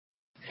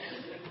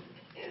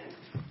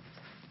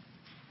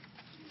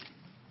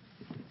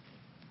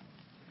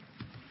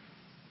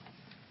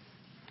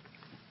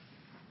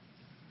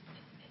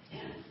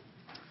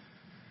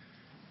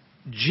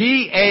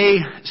G.A.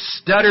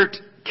 Studdert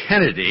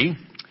Kennedy,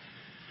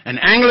 an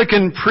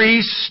Anglican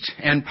priest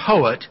and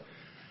poet,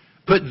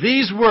 put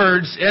these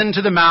words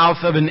into the mouth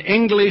of an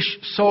English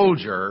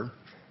soldier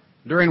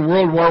during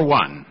World War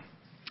I.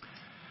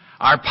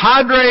 Our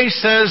padre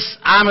says,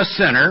 I'm a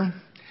sinner,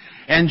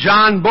 and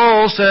John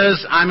Bull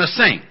says, I'm a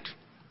saint.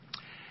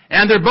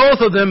 And they're both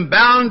of them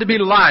bound to be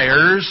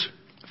liars,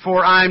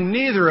 for I'm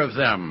neither of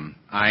them.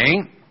 I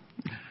ain't.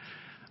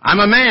 I'm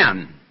a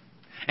man.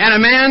 And a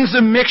man's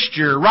a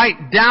mixture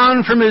right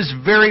down from his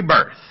very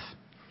birth.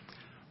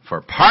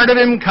 For part of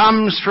him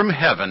comes from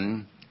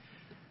heaven,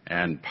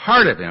 and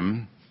part of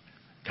him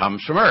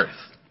comes from earth.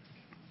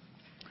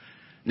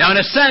 Now, in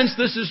a sense,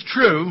 this is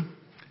true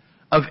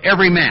of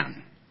every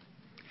man.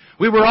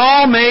 We were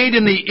all made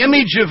in the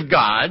image of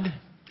God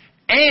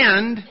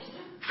and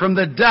from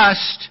the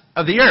dust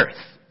of the earth.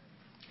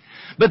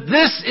 But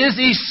this is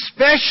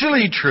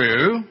especially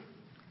true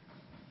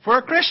for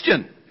a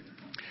Christian.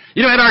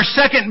 You know, at our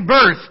second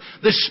birth,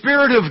 the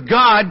Spirit of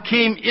God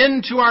came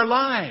into our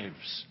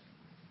lives.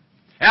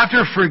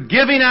 After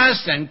forgiving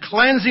us and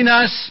cleansing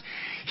us,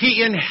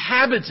 He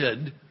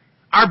inhabited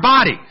our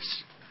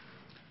bodies.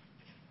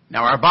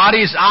 Now, our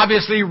bodies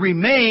obviously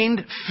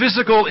remained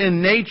physical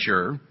in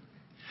nature,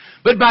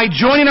 but by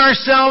joining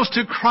ourselves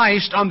to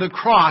Christ on the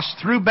cross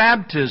through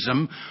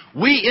baptism,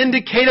 we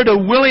indicated a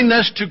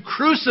willingness to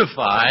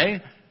crucify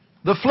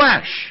the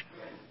flesh.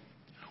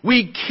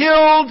 We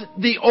killed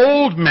the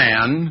old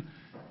man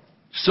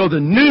so the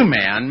new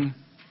man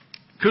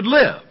could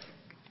live.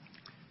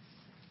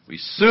 We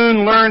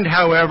soon learned,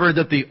 however,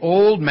 that the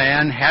old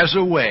man has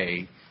a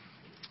way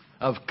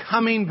of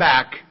coming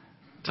back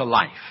to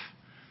life.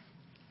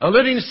 A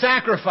living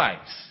sacrifice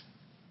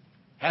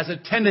has a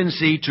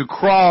tendency to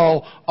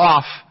crawl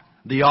off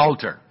the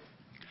altar.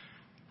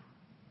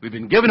 We've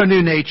been given a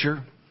new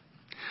nature,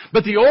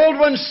 but the old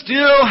one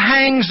still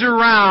hangs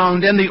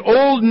around, and the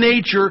old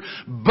nature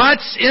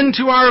butts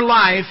into our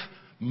life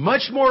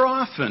much more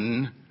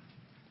often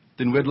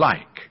than we'd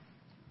like.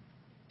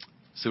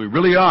 So we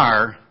really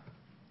are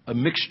a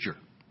mixture.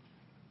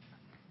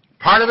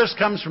 Part of us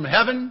comes from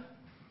heaven,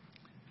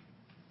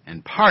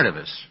 and part of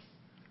us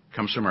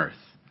comes from earth.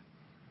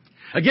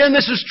 Again,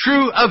 this is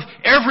true of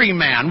every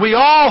man. We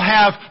all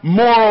have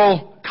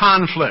moral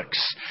conflicts,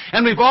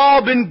 and we've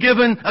all been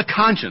given a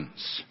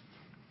conscience.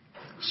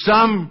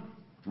 Some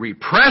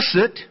repress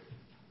it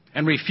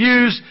and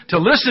refuse to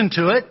listen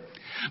to it,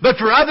 but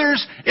for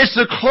others, it's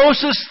the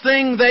closest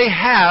thing they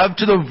have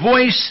to the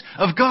voice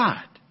of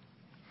God.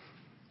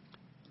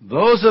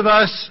 Those of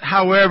us,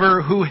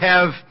 however, who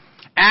have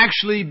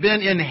actually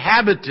been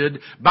inhabited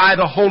by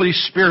the Holy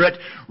Spirit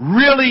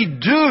really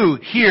do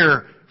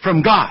hear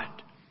from God.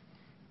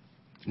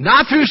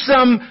 Not through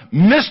some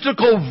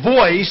mystical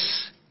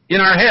voice in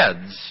our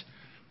heads,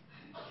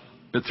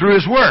 but through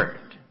His Word.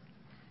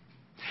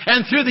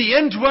 And through the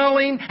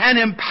indwelling and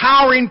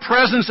empowering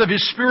presence of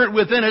His Spirit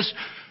within us,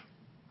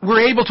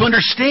 we're able to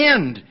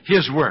understand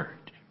His Word.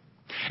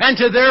 And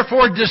to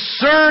therefore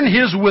discern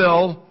His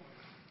will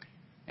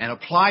and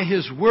apply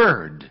His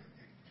Word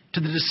to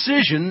the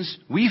decisions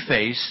we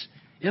face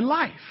in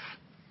life.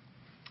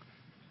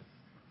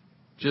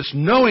 Just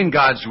knowing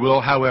God's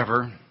will,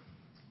 however,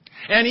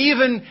 and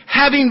even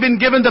having been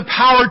given the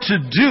power to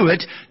do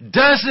it,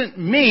 doesn't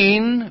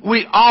mean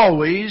we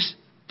always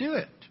do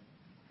it.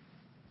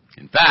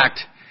 In fact,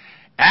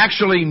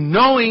 actually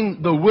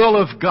knowing the will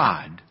of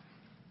God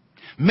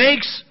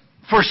makes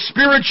for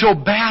spiritual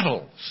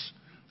battles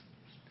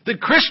that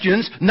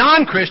Christians,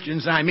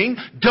 non-Christians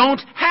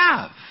don't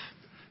have.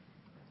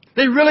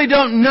 They really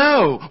don't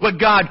know what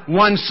God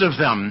wants of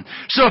them.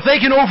 So if they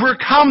can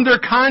overcome their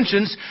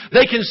conscience,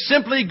 they can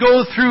simply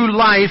go through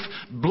life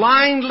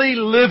blindly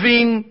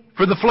living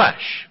for the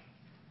flesh.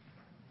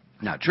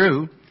 Not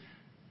true.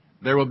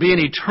 There will be an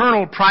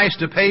eternal price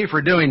to pay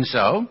for doing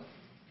so,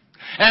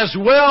 as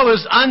well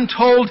as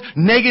untold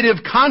negative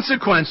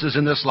consequences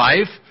in this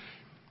life,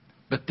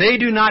 but they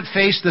do not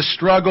face the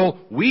struggle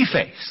we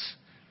face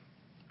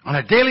on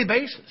a daily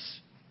basis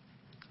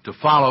to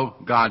follow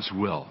God's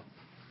will.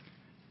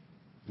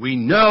 We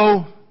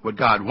know what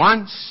God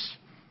wants,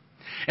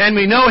 and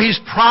we know He's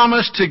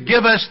promised to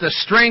give us the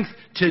strength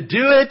to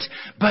do it,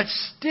 but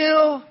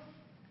still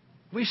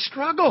we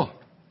struggle.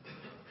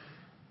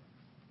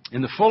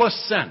 In the fullest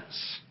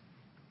sense,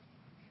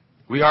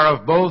 we are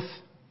of both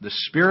the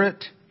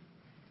Spirit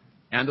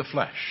and the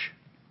flesh.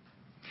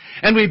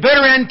 And we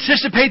better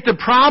anticipate the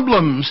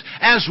problems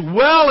as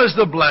well as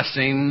the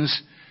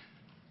blessings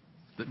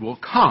that will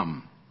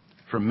come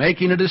from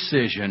making a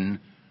decision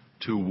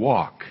to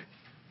walk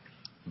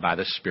by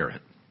the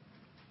Spirit.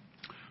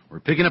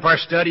 We're picking up our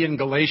study in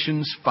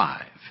Galatians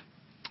 5,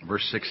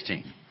 verse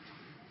 16.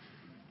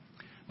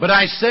 But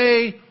I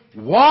say,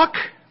 walk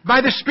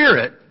by the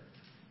Spirit,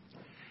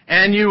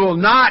 and you will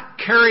not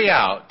carry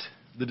out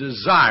the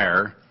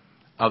desire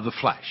of the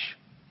flesh.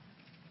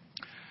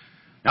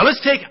 Now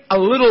let's take a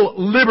little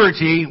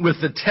liberty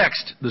with the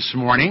text this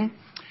morning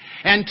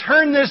and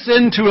turn this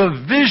into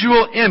a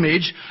visual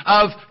image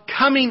of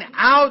coming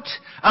out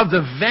of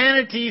the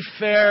Vanity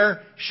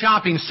Fair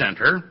shopping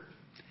center,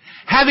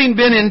 having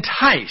been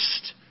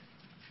enticed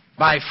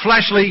by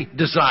fleshly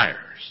desires.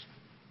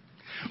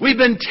 We've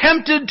been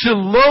tempted to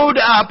load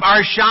up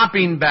our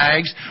shopping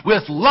bags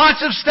with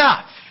lots of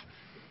stuff.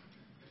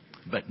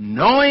 But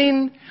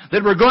knowing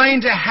that we're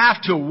going to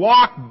have to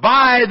walk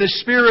by the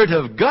Spirit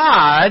of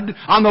God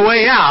on the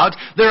way out,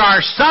 there are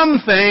some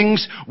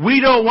things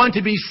we don't want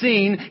to be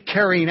seen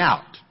carrying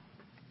out.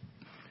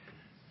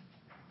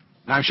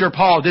 Now, I'm sure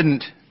Paul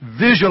didn't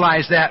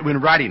visualize that when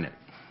writing it.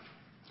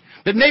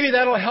 But maybe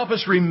that'll help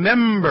us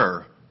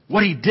remember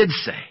what he did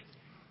say.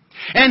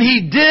 And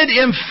he did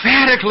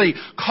emphatically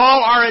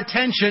call our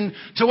attention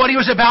to what he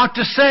was about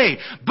to say.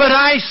 But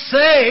I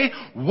say,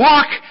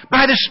 walk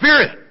by the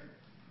Spirit,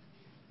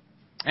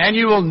 and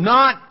you will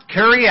not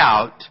carry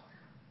out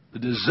the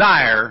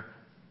desire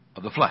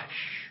of the flesh.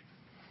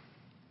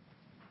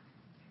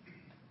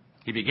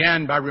 He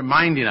began by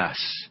reminding us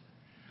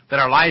that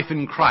our life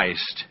in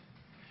Christ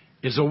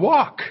is a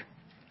walk.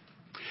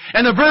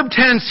 And the verb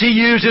tense he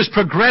used is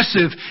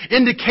progressive,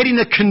 indicating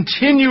a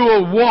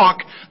continual walk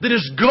that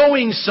is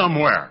going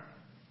somewhere.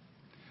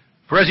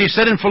 For as he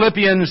said in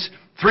Philippians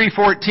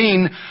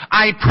 3:14,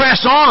 I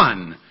press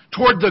on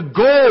toward the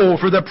goal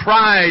for the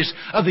prize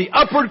of the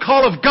upward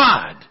call of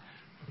God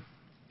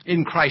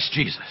in Christ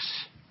Jesus.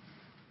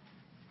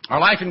 Our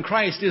life in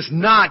Christ is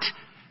not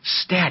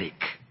static.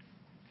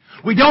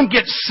 We don't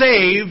get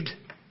saved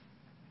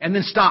and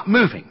then stop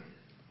moving.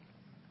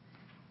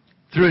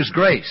 Through His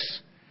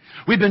grace,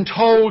 we've been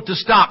told to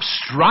stop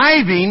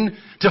striving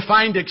to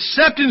find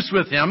acceptance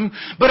with Him,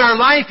 but our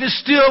life is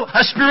still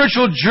a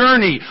spiritual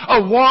journey,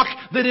 a walk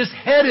that is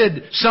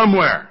headed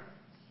somewhere.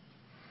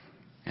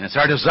 And it's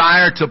our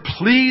desire to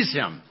please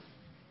Him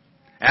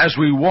as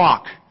we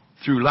walk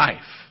through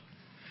life.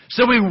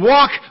 So we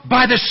walk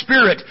by the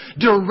Spirit,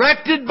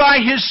 directed by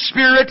His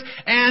Spirit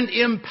and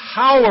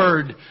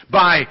empowered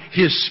by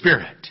His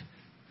Spirit.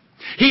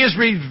 He has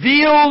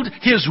revealed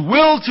His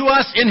will to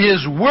us in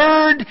His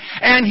Word,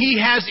 and He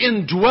has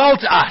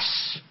indwelt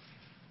us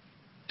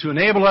to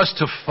enable us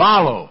to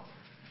follow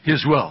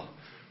His will.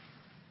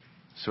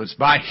 So it's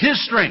by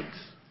His strength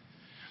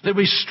that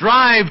we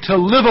strive to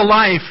live a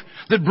life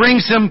that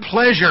brings Him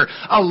pleasure,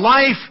 a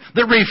life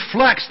that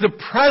reflects the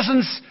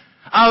presence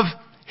of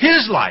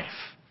His life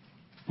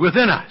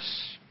within us.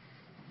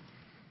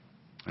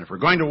 And if we're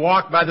going to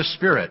walk by the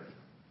Spirit,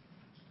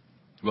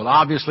 we'll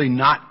obviously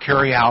not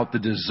carry out the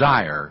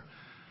desire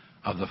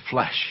of the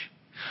flesh.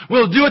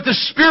 We'll do what the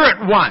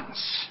Spirit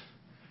wants,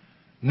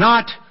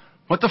 not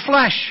what the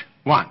flesh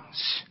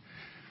wants.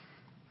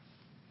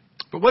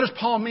 But what does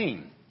Paul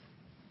mean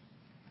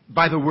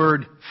by the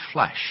word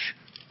flesh?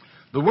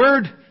 The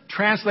word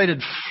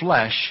translated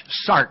flesh,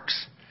 sarx,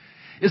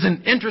 is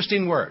an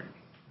interesting word.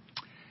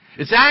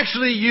 It's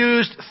actually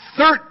used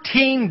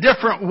 13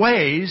 different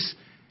ways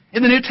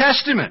in the New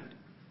Testament.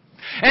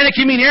 And it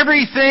can mean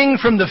everything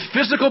from the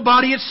physical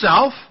body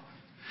itself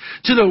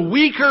to the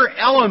weaker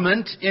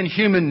element in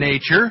human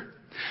nature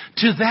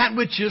to that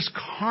which is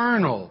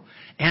carnal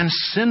and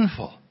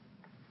sinful.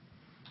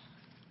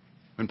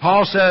 When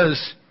Paul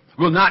says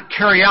we'll not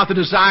carry out the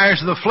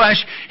desires of the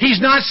flesh, he's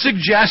not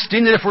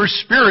suggesting that if we're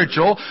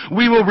spiritual,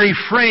 we will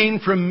refrain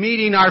from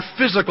meeting our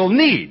physical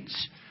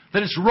needs,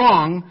 that it's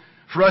wrong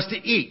for us to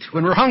eat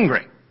when we're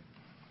hungry.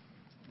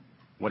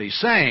 What he's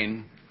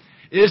saying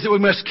is that we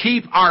must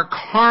keep our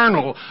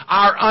carnal,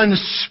 our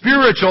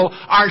unspiritual,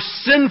 our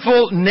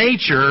sinful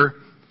nature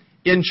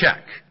in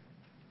check.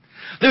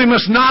 That we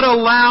must not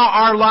allow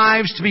our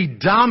lives to be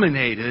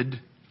dominated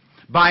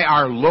by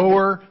our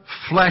lower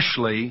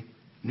fleshly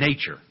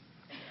nature.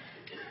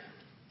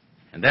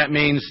 And that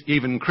means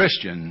even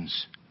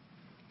Christians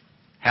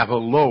have a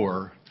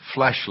lower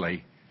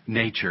fleshly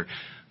nature.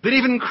 That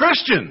even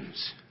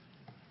Christians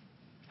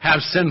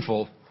have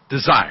sinful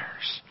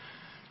desires.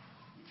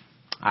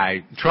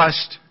 I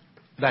trust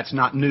that's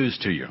not news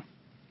to you.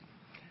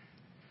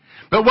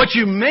 But what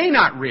you may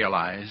not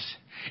realize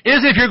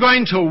is if you're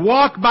going to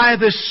walk by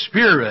the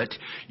Spirit,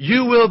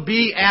 you will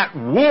be at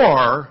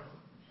war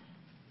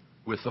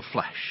with the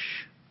flesh.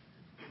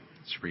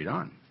 Let's read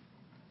on.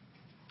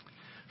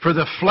 For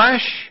the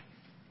flesh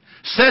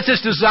sets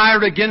its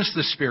desire against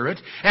the Spirit,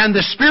 and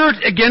the Spirit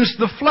against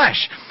the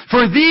flesh.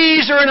 For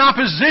these are in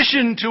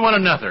opposition to one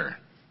another,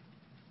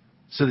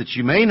 so that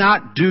you may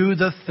not do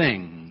the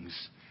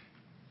things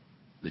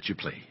that you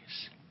please.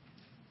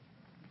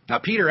 Now,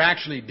 Peter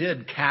actually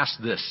did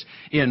cast this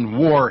in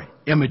war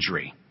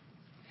imagery.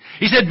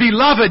 He said,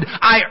 Beloved,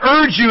 I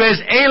urge you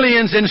as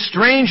aliens and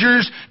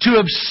strangers to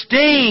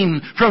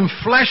abstain from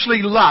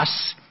fleshly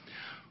lusts,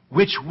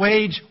 which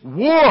wage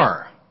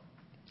war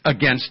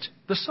against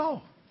the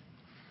soul.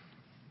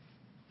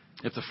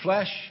 If the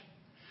flesh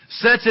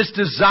sets its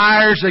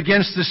desires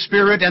against the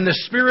Spirit and the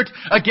Spirit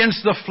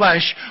against the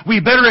flesh, we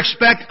better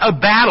expect a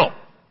battle.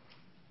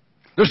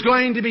 There's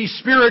going to be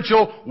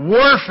spiritual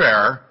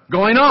warfare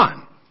going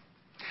on.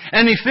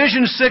 And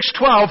Ephesians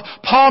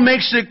 6:12, Paul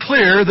makes it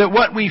clear that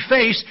what we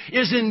face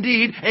is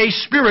indeed a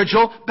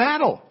spiritual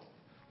battle.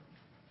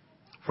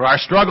 For our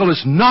struggle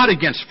is not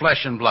against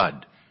flesh and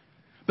blood,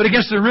 but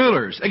against the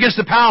rulers, against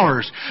the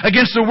powers,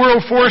 against the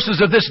world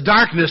forces of this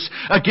darkness,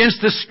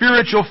 against the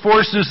spiritual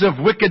forces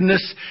of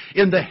wickedness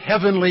in the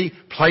heavenly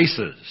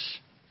places.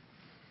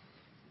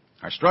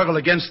 Our struggle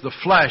against the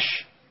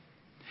flesh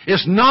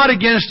is not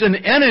against an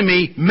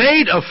enemy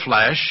made of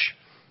flesh.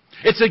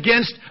 It's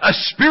against a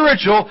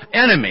spiritual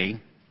enemy,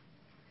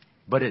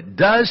 but it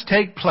does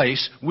take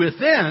place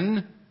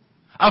within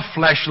a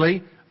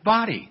fleshly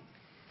body.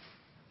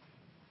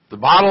 The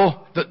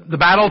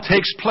battle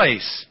takes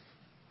place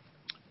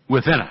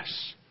within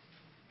us,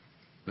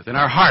 within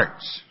our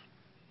hearts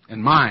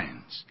and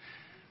minds,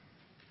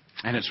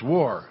 and it's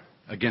war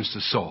against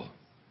the soul.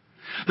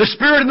 The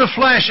spirit and the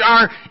flesh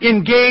are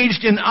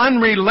engaged in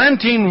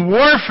unrelenting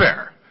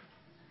warfare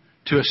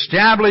to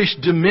establish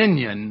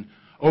dominion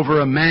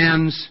over a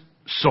man's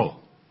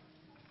soul.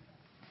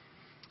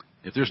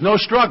 If there's no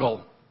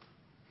struggle,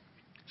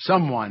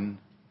 someone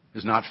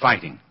is not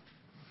fighting.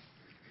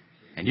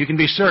 And you can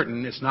be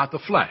certain it's not the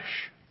flesh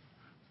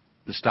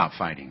that stopped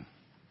fighting.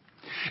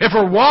 If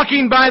we're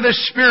walking by the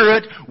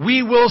Spirit,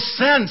 we will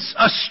sense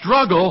a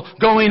struggle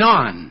going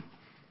on.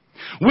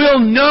 We'll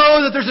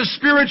know that there's a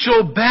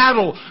spiritual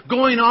battle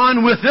going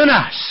on within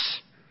us.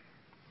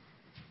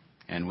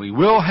 And we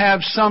will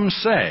have some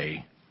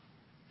say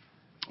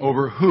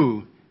over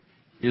who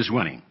is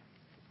winning.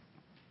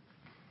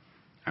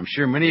 I'm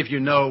sure many of you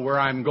know where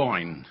I'm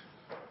going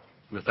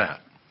with that.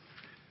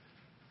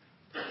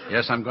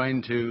 Yes, I'm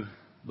going to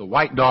the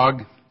white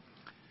dog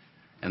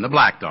and the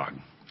black dog.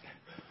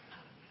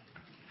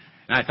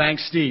 And I thank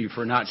Steve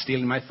for not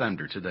stealing my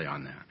thunder today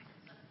on that.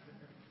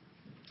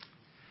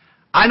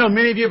 I know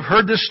many of you have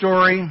heard this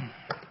story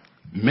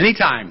many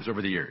times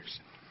over the years.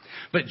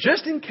 But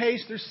just in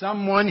case there's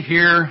someone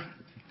here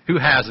who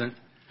hasn't,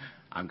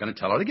 I'm going to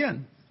tell it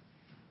again.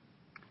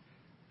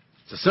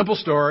 It's a simple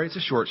story. It's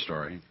a short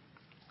story.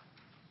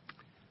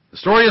 The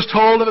story is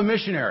told of a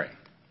missionary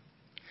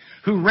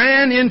who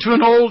ran into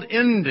an old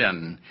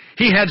Indian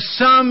he had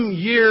some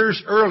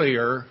years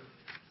earlier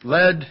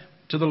led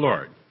to the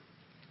Lord.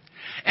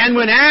 And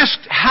when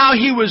asked how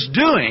he was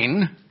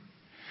doing,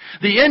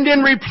 the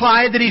Indian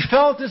replied that he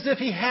felt as if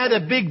he had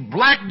a big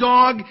black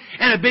dog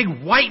and a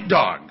big white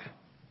dog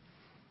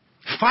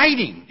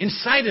fighting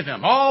inside of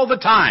him all the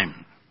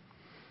time.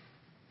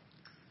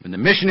 When the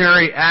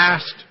missionary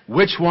asked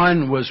which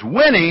one was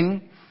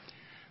winning,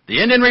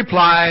 the Indian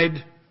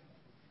replied,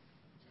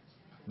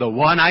 "The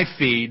one I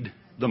feed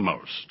the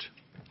most."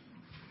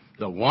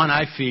 The one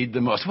I feed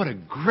the most. What a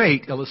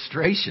great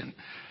illustration.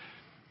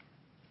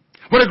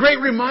 What a great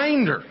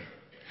reminder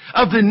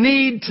of the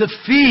need to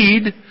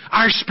feed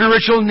our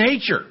spiritual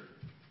nature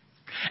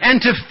and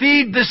to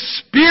feed the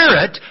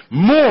Spirit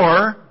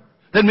more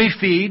than we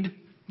feed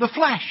the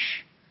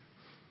flesh.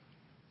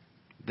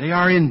 They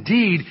are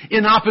indeed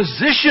in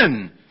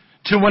opposition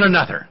to one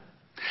another.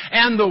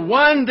 And the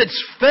one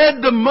that's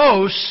fed the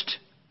most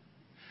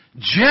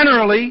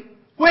generally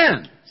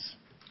wins.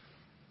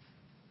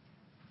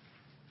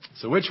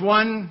 So which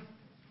one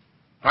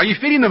are you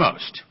feeding the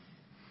most?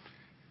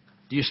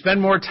 Do you spend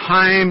more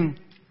time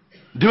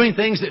doing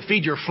things that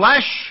feed your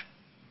flesh?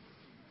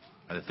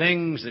 Or the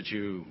things that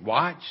you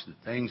watch, the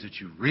things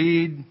that you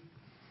read,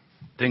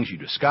 things you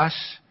discuss?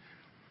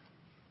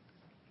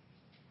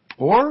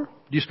 Or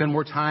do you spend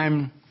more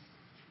time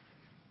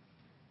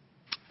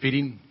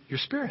feeding your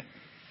spirit?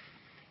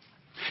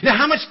 Now,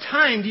 how much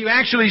time do you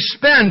actually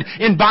spend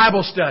in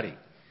Bible study,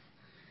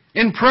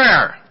 in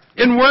prayer,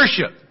 in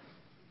worship,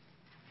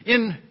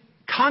 in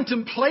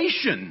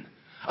contemplation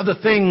of the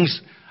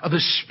things of the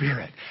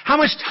Spirit? How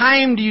much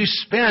time do you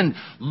spend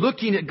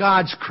looking at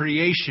God's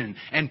creation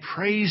and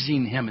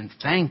praising Him and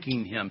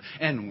thanking Him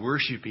and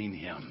worshiping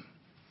Him?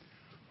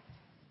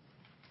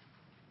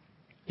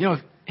 You know,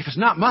 if it's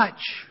not much,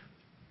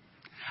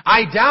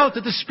 I doubt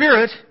that the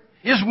Spirit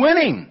is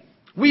winning.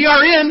 We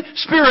are in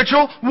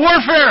spiritual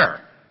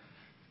warfare.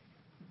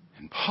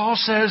 And Paul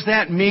says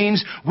that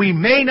means we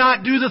may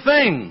not do the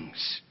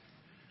things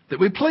that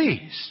we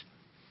please.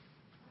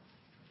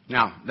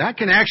 Now, that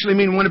can actually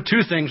mean one of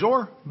two things,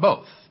 or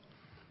both.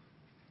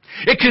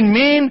 It can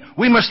mean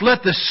we must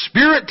let the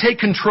Spirit take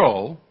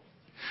control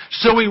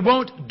so we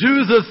won't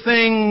do the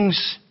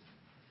things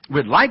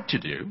we'd like to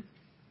do,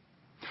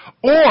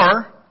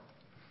 or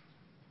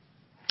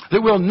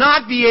that we'll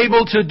not be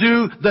able to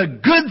do the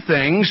good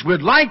things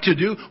we'd like to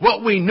do,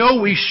 what we know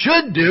we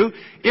should do,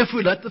 if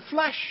we let the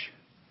flesh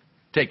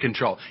take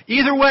control.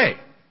 Either way,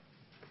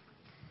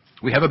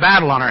 we have a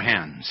battle on our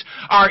hands.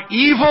 Our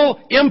evil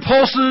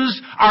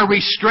impulses are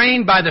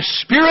restrained by the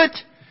Spirit,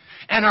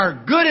 and our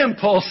good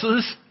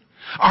impulses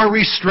are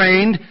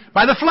restrained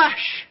by the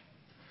flesh.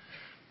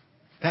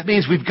 That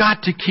means we've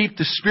got to keep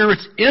the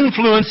Spirit's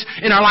influence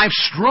in our life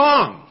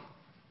strong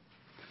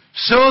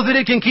so that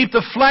it can keep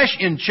the flesh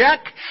in check,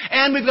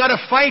 and we've got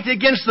to fight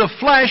against the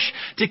flesh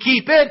to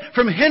keep it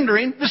from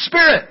hindering the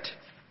Spirit.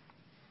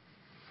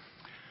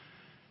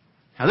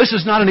 Now, this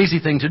is not an easy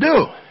thing to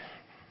do.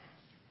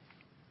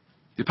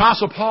 The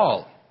Apostle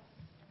Paul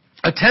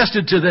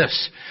attested to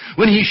this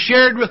when he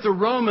shared with the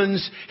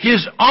Romans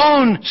his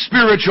own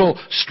spiritual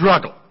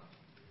struggle.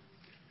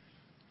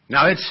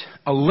 Now, it's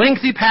a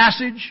lengthy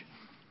passage,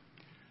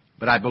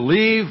 but I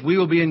believe we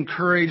will be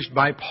encouraged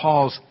by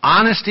Paul's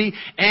honesty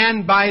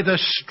and by the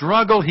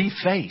struggle he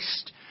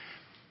faced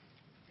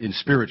in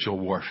spiritual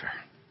warfare.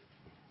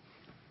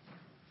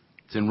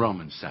 It's in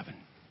Romans 7.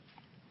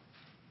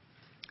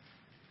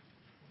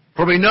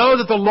 For we know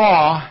that the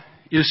law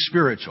is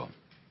spiritual,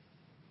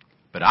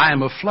 but I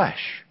am of flesh,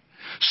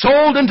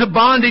 sold into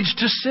bondage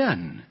to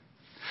sin.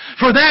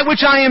 For that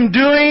which I am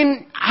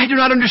doing, I do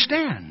not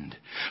understand.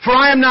 For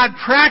I am not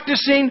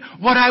practicing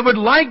what I would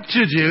like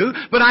to do,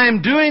 but I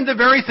am doing the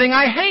very thing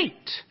I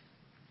hate.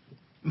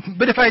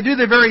 But if I do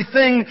the very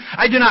thing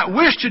I do not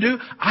wish to do,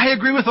 I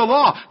agree with the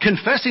law,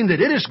 confessing that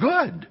it is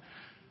good.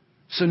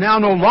 So now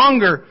no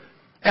longer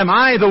am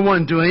I the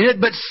one doing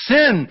it, but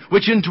sin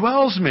which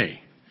indwells me.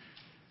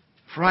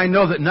 For I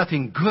know that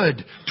nothing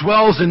good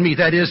dwells in me,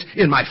 that is,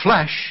 in my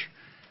flesh.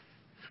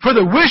 For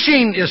the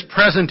wishing is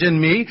present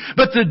in me,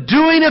 but the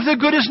doing of the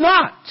good is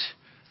not.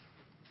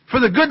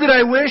 For the good that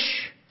I wish,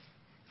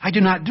 I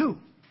do not do.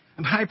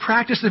 But I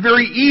practice the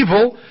very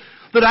evil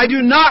that I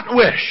do not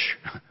wish.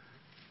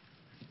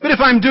 But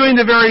if I'm doing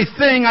the very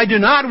thing I do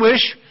not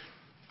wish,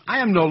 I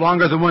am no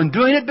longer the one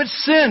doing it, but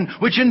sin,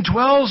 which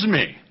indwells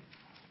me.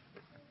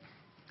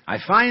 I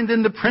find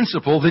then the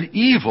principle that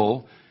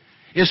evil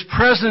is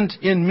present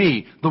in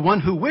me, the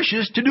one who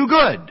wishes to do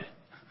good.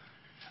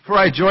 For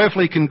I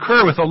joyfully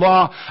concur with the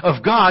law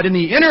of God in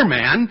the inner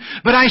man,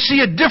 but I see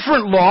a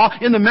different law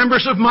in the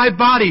members of my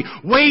body,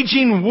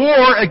 waging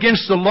war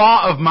against the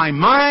law of my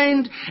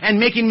mind and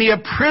making me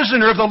a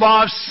prisoner of the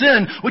law of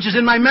sin, which is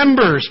in my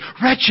members.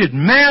 Wretched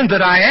man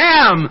that I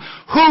am,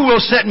 who will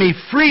set me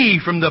free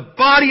from the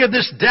body of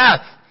this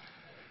death?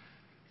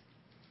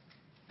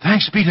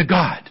 Thanks be to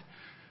God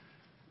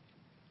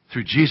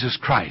through Jesus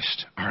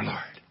Christ our Lord.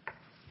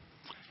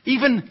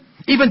 Even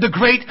the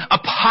great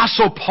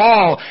Apostle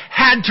Paul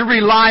had to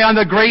rely on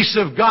the grace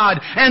of God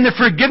and the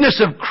forgiveness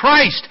of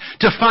Christ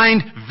to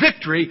find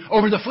victory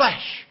over the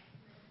flesh.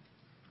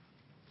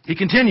 He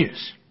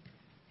continues.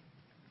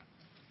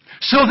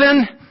 So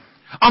then,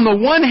 on the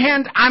one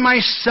hand, I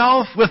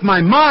myself with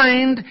my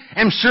mind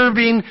am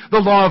serving the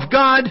law of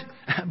God,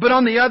 but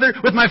on the other,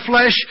 with my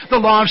flesh, the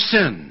law of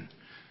sin.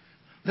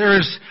 There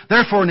is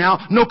therefore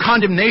now no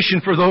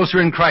condemnation for those who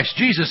are in Christ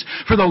Jesus,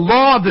 for the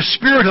law of the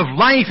Spirit of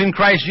life in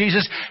Christ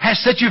Jesus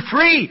has set you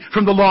free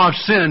from the law of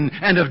sin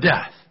and of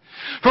death.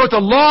 For what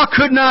the law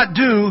could not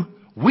do,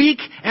 weak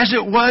as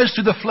it was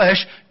to the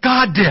flesh,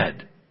 God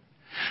did.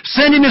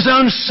 Sending His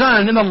own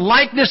Son in the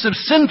likeness of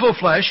sinful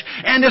flesh,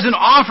 and as an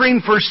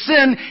offering for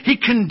sin, He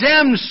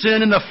condemned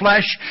sin in the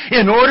flesh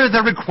in order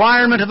the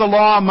requirement of the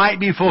law might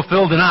be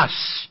fulfilled in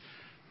us,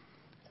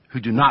 who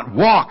do not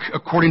walk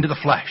according to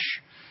the flesh,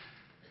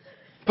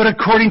 but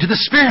according to the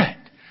Spirit.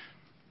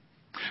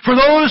 For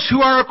those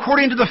who are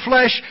according to the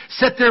flesh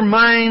set their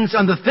minds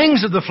on the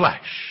things of the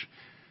flesh,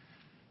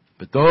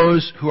 but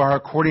those who are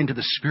according to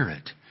the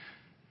Spirit,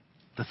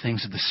 the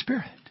things of the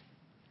Spirit.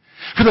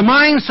 For the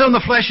mind set on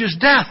the flesh is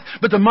death,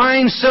 but the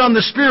mind set on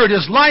the Spirit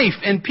is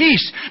life and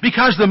peace,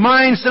 because the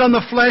mind set on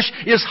the flesh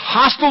is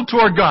hostile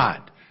toward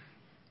God.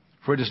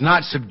 For it does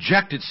not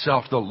subject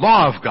itself to the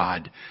law of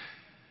God,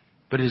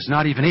 but is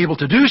not even able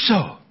to do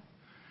so.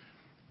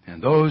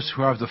 And those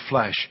who are of the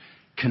flesh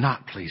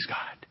cannot please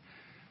God.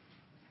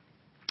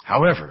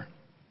 However,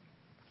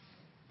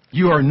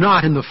 you are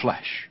not in the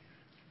flesh,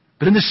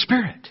 but in the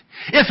Spirit,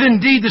 if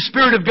indeed the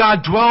Spirit of God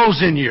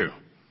dwells in you.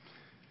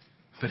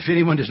 But if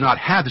anyone does not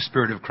have the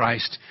Spirit of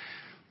Christ,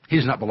 he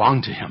does not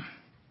belong to Him.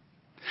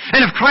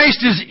 And if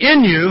Christ is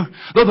in you,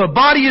 though the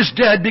body is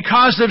dead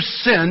because of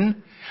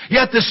sin,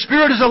 yet the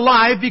Spirit is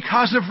alive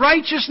because of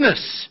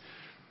righteousness.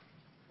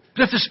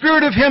 But if the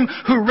Spirit of Him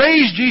who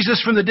raised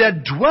Jesus from the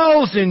dead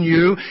dwells in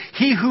you,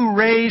 He who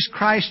raised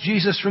Christ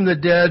Jesus from the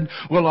dead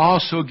will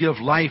also give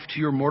life to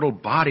your mortal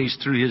bodies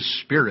through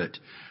His Spirit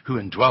who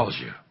indwells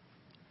you.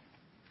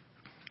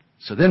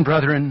 So then,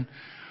 brethren,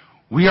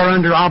 we are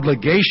under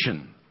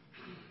obligation,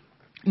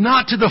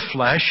 not to the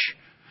flesh,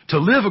 to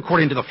live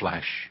according to the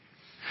flesh.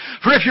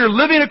 For if you're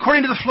living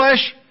according to the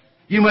flesh,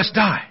 you must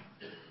die.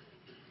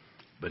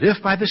 But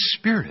if by the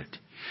Spirit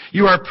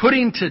you are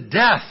putting to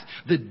death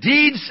the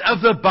deeds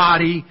of the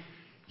body,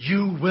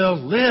 you will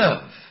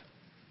live.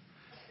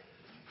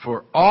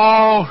 For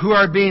all who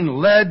are being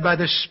led by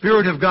the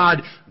Spirit of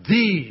God,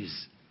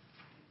 these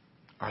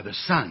are the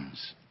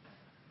sons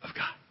of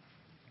God.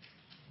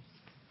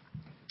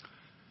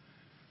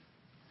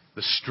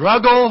 The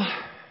struggle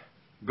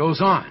goes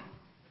on.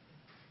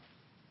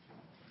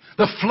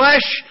 The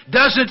flesh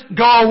doesn't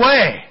go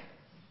away.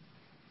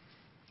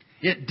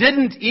 It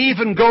didn't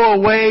even go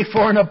away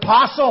for an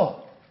apostle.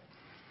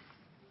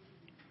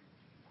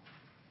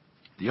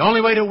 The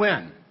only way to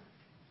win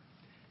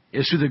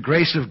is through the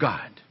grace of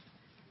God,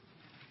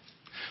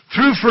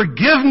 through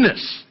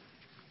forgiveness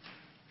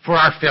for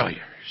our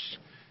failures,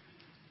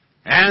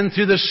 and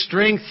through the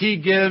strength He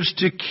gives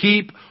to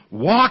keep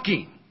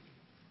walking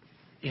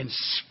in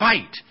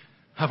spite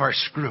of our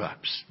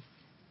screw-ups.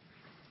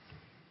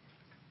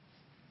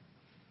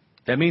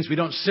 That means we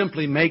don't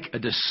simply make a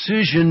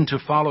decision to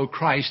follow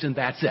Christ and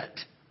that's it.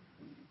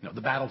 No,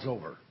 the battle's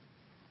over.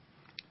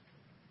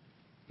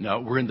 No,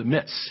 we're in the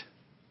midst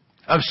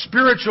of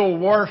spiritual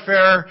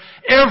warfare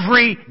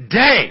every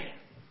day.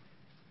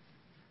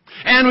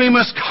 And we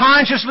must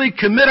consciously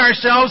commit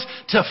ourselves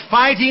to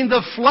fighting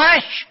the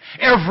flesh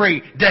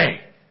every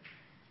day.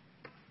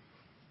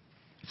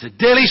 It's a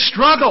daily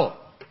struggle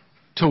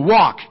to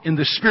walk in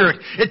the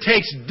Spirit. It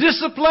takes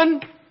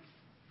discipline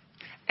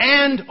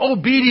and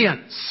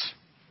obedience.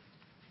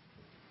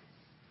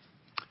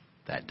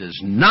 That does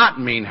not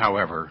mean,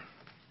 however,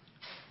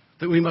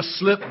 that we must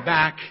slip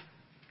back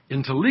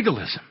into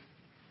legalism.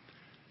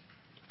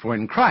 For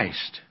in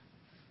Christ,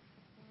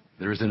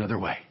 there is another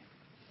way.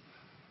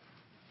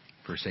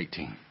 Verse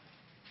 18.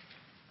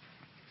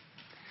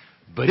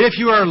 But if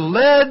you are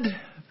led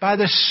by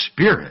the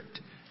Spirit,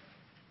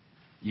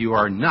 you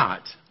are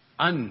not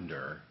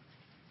under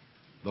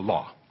the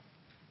law.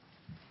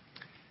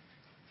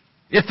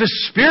 If the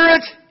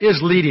Spirit is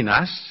leading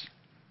us,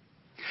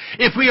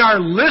 if we are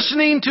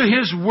listening to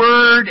His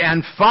Word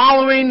and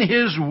following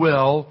His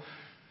will,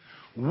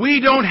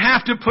 we don't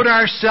have to put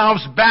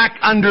ourselves back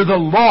under the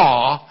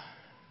law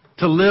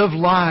to live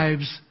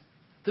lives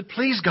that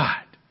please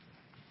God.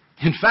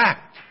 In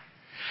fact,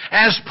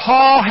 as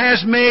Paul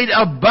has made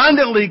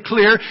abundantly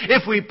clear,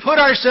 if we put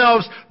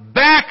ourselves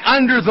back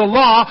under the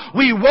law,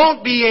 we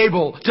won't be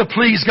able to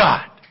please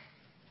God.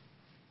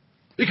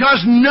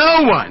 Because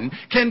no one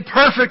can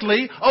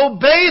perfectly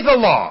obey the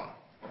law.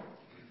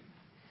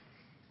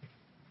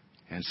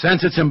 And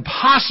since it's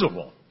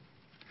impossible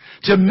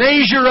to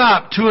measure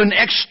up to an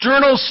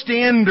external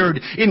standard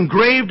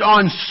engraved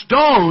on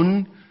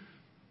stone,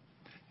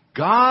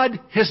 God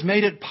has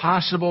made it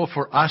possible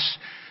for us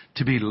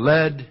to be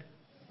led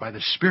by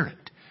the Spirit.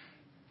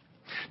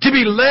 To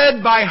be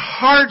led by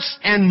hearts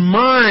and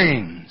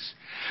minds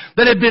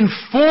that have been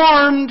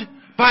formed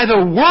by the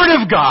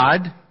Word of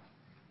God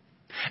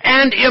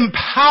and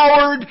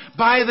empowered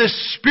by the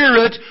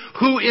Spirit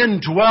who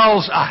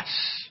indwells us.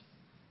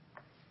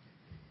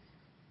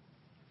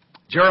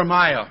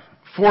 Jeremiah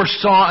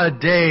foresaw a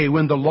day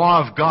when the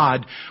law of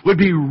God would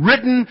be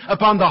written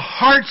upon the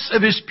hearts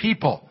of His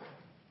people,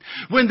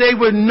 when they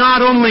would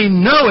not only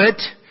know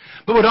it,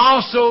 but would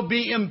also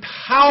be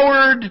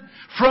empowered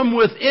from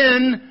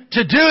within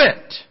to do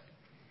it.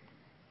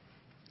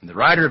 And the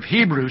writer of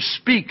Hebrews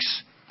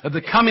speaks of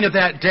the coming of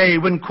that day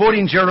when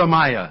quoting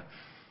Jeremiah.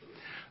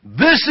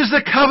 This is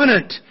the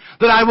covenant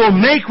that I will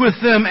make with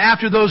them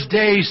after those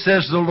days,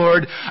 says the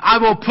Lord. I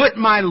will put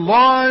my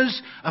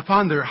laws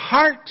upon their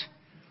heart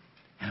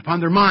and upon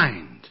their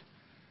mind.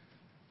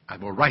 I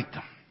will write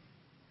them.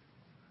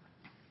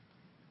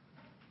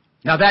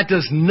 Now that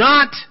does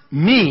not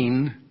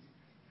mean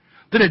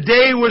that a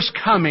day was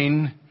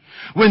coming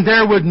when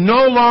there would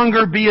no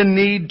longer be a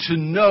need to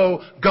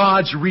know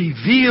God's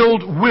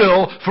revealed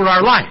will for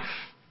our life.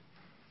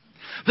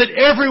 That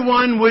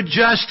everyone would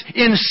just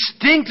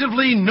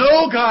instinctively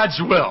know God's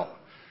will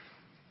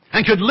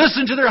and could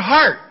listen to their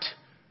heart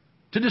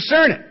to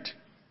discern it.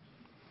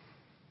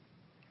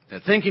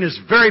 That thinking is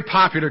very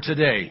popular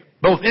today,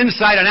 both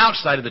inside and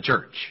outside of the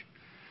church.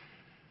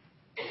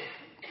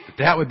 But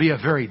that would be a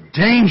very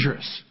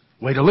dangerous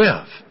way to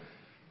live.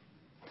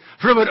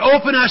 For it would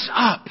open us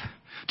up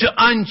to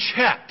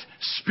unchecked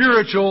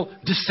spiritual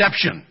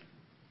deception.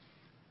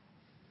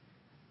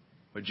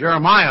 What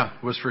Jeremiah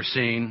was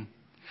foreseeing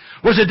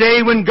was a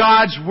day when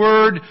God's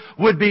Word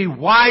would be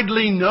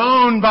widely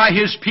known by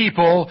His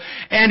people,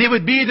 and it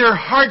would be their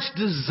heart's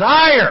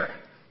desire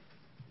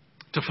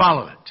to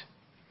follow it.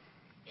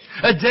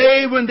 A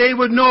day when they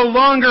would no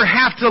longer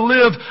have to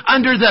live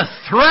under the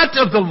threat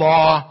of the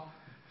law.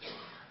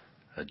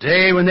 A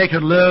day when they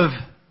could live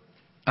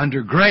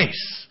under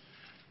grace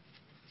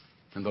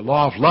and the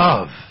law of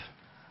love.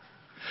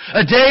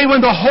 A day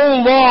when the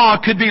whole law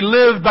could be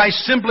lived by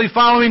simply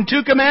following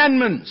two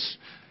commandments.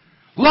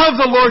 Love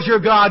the Lord your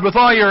God with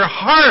all your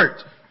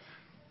heart,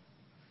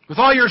 with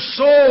all your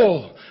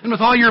soul, and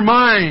with all your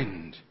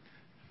mind.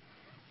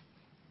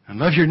 And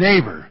love your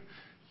neighbor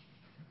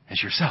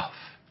as yourself.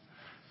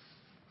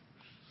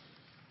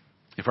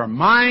 If our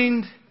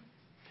mind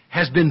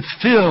has been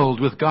filled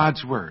with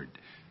God's Word,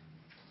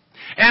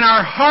 and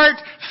our heart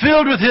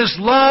filled with His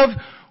love,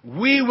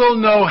 we will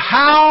know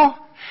how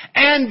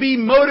and be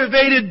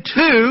motivated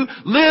to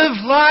live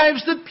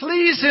lives that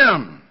please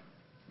Him.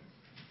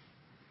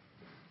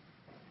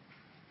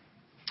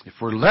 If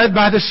we're led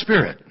by the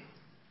Spirit,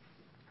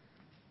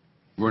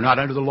 we're not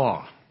under the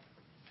law.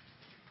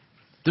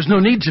 There's no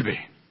need to be.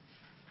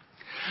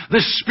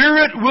 The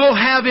Spirit will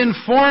have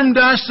informed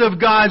us of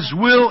God's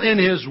will in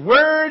His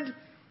Word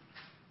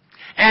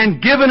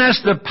and given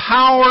us the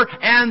power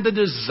and the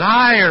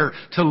desire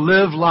to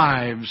live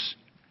lives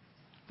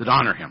that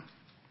honor Him.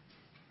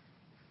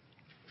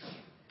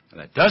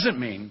 That doesn't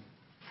mean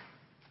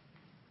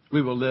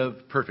we will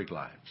live perfect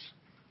lives.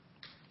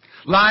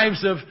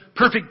 lives of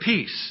perfect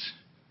peace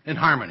and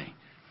harmony.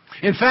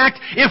 In fact,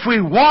 if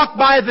we walk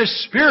by the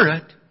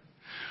Spirit,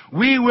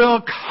 we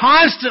will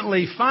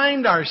constantly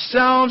find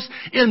ourselves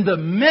in the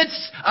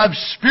midst of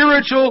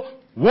spiritual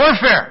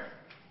warfare.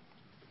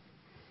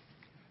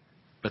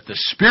 But the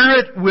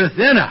Spirit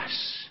within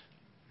us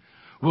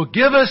will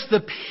give us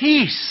the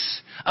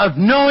peace of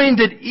knowing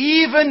that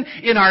even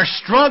in our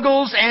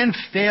struggles and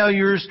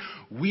failures,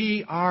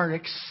 we are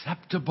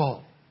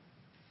acceptable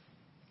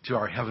to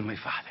our Heavenly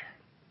Father.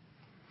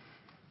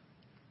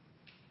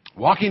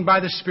 Walking by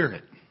the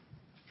Spirit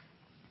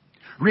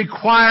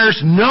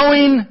requires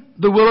knowing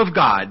the will of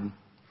God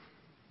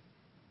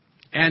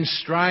and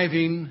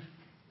striving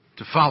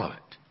to follow it.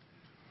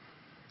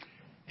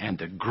 And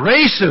the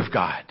grace of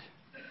God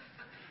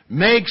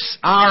makes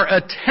our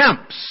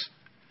attempts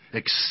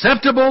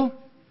acceptable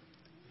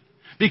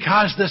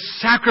because the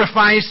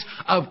sacrifice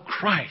of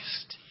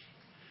Christ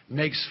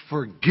makes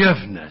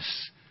forgiveness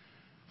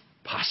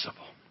possible.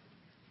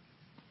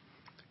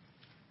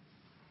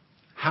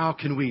 How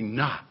can we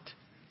not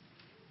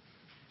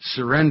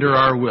surrender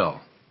our will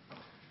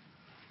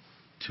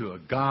to a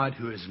God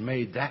who has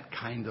made that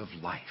kind of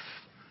life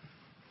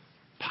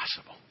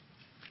possible?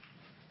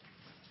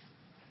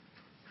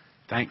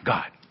 Thank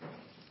God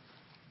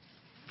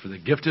for the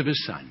gift of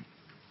His Son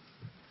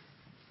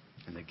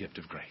and the gift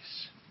of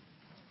grace.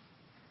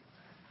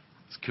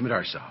 Let's commit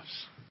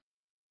ourselves